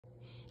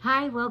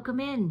Hi,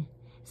 welcome in.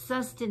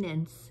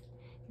 Sustenance.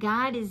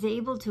 God is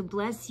able to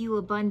bless you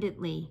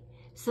abundantly,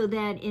 so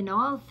that in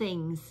all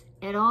things,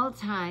 at all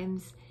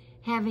times,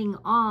 having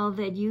all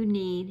that you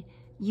need,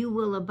 you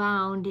will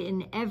abound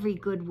in every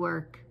good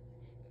work.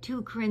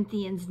 2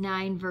 Corinthians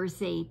 9, verse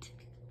 8.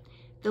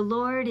 The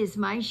Lord is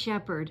my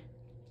shepherd,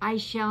 I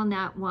shall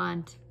not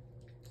want.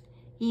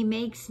 He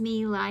makes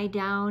me lie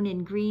down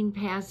in green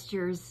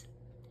pastures.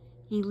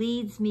 He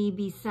leads me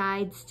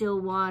beside still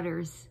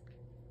waters.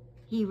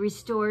 He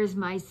restores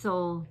my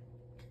soul.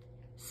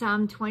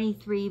 Psalm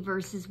 23,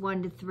 verses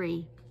 1 to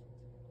 3.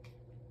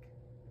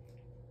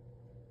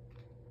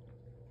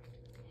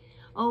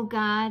 O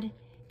God,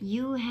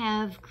 you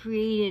have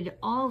created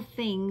all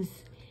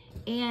things,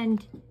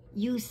 and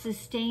you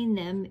sustain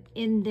them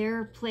in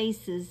their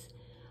places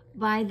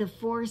by the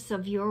force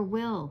of your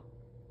will.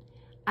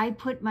 I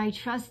put my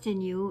trust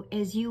in you,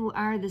 as you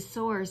are the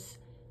source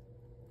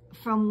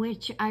from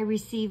which I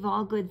receive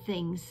all good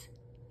things,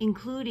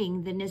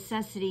 including the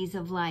necessities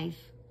of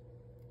life.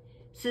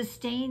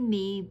 Sustain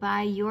me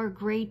by your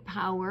great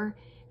power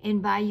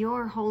and by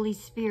your Holy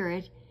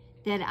Spirit,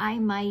 that I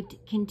might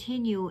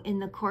continue in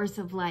the course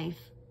of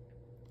life.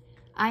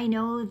 I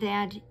know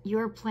that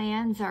your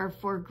plans are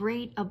for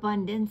great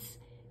abundance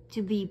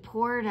to be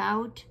poured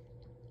out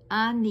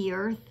on the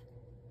earth,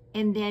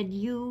 and that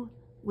you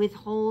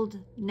withhold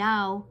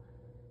now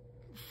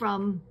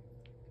from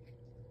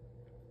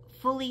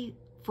fully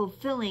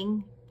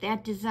fulfilling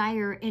that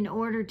desire in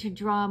order to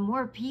draw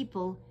more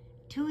people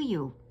to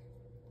you.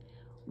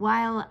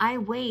 While I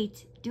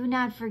wait, do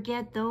not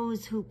forget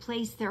those who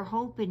place their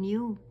hope in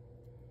you.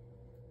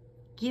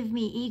 Give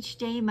me each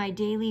day my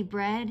daily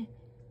bread,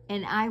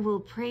 and I will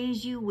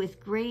praise you with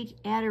great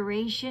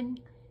adoration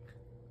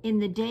in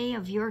the day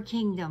of your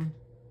kingdom.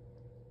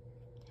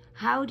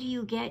 How do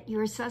you get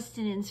your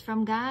sustenance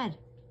from God?